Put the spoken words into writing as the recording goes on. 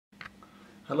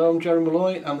Hello, I'm Jerry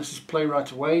Malloy and this is Play Right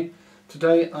Away.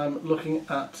 Today I'm looking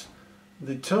at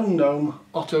the Gnome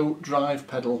Otto drive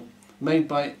pedal made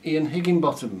by Ian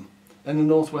Higginbottom in the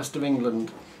northwest of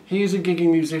England. He is a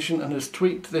gigging musician and has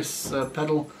tweaked this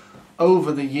pedal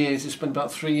over the years. He spent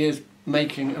about 3 years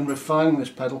making and refining this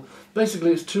pedal.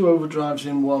 Basically it's two overdrives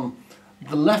in one.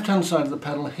 The left hand side of the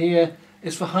pedal here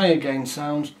is for higher gain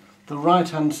sounds. The right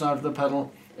hand side of the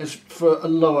pedal is for a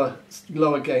lower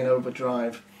gain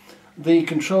overdrive. The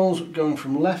controls going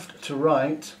from left to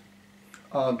right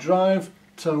are drive,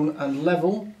 tone and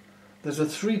level. There's a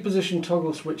 3-position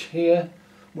toggle switch here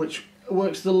which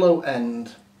works the low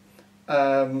end,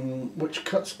 which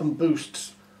cuts and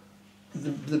boosts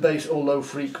the bass or low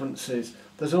frequencies.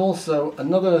 There's also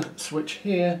another switch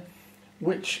here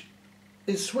which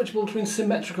is switchable between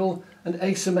symmetrical and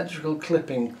asymmetrical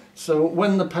clipping. So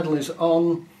when the pedal is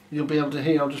on, you'll be able to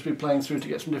hear, I'll just be playing through to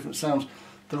get some different sounds.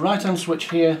 The right hand switch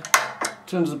here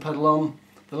turns the pedal on,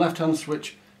 the left hand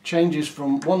switch changes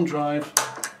from one drive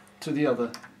to the other.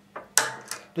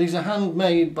 These are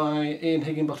handmade by Ian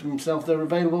Higginbottom himself. They're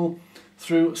available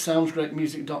through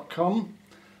soundsgreatmusic.com.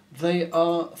 They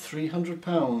are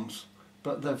 £300,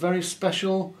 but they're very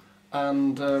special,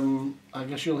 and I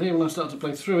guess you'll hear when I start to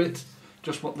play through it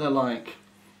just what they're like.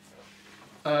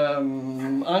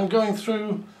 I'm going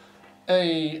through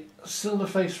a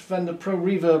Silverface Fender Pro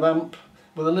Reverb amp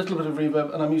with a little bit of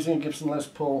reverb, and I'm using a Gibson Les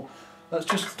Paul. Let's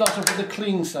just start off with the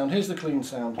clean sound. Here's the clean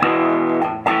sound. Let's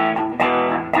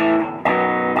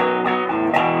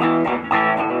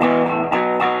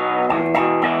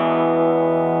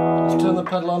turn the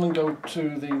pedal on and go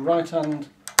to the right hand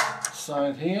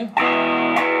side here.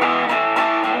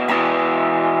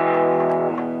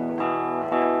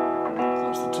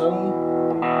 That's the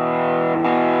tone.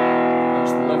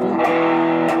 That's the level.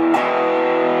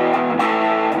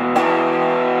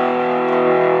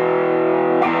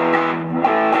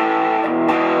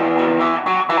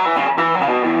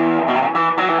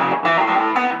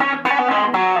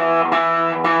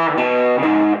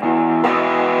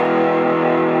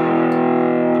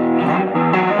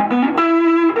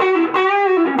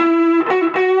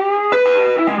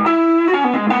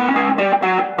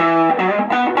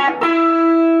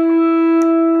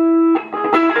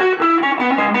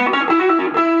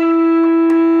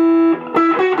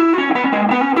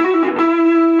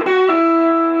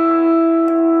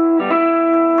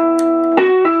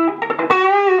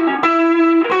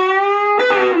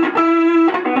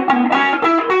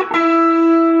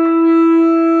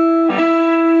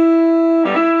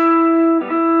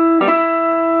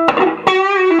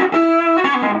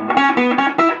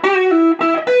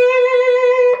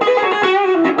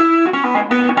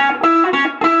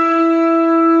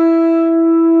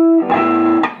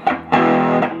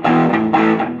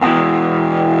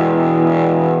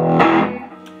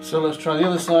 So let's try the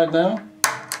other side now, and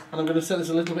I'm going to set this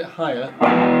a little bit higher.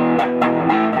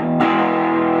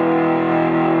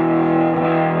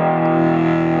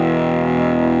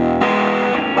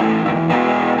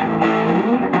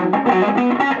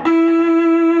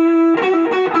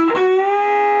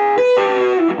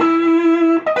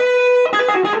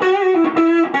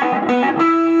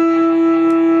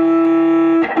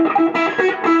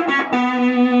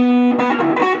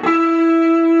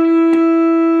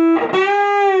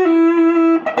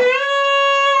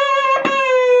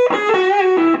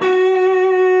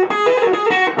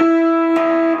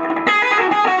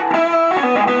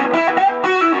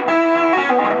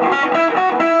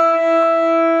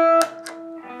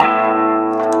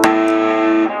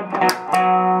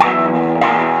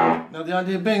 The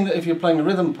idea being that if you're playing a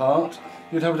rhythm part,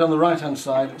 you'd have it on the right hand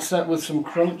side, set with some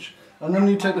crunch, and then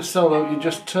when you take the solo you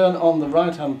just turn on the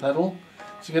right hand pedal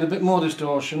to get a bit more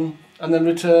distortion, and then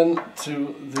return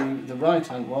to the right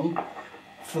hand one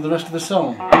for the rest of the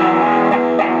song.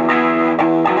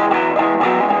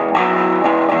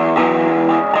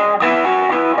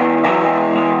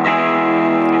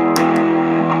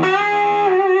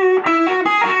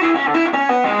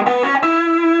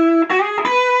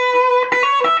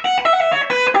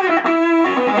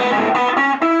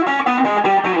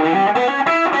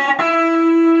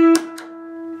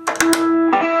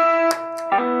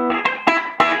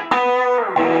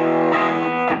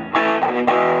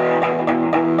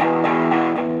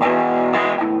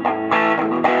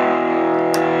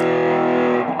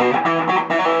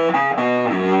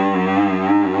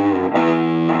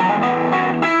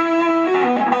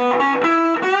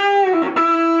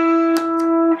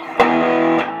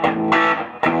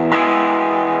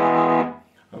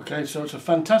 Okay, so it's a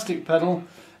fantastic pedal.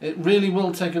 It really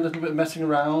will take a little bit of messing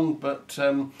around, but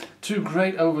two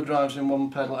great overdrives in one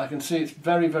pedal. I can see it's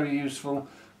very, very useful,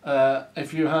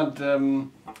 If you had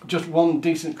just one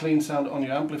decent clean sound on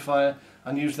your amplifier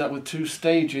and used that with 2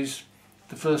 stages,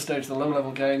 the first stage the low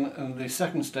level gain and the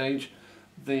second stage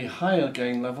the higher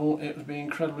gain level, it would be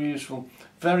incredibly useful.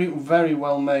 Very, very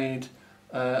well made.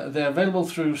 They're available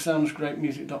through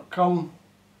soundsgreatmusic.com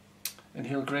in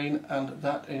Hill Green, and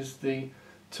that is the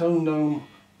Gnome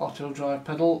Otto drive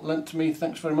pedal, lent to me,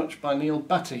 thanks very much, by Neil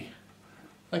Batty.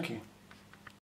 Thank you.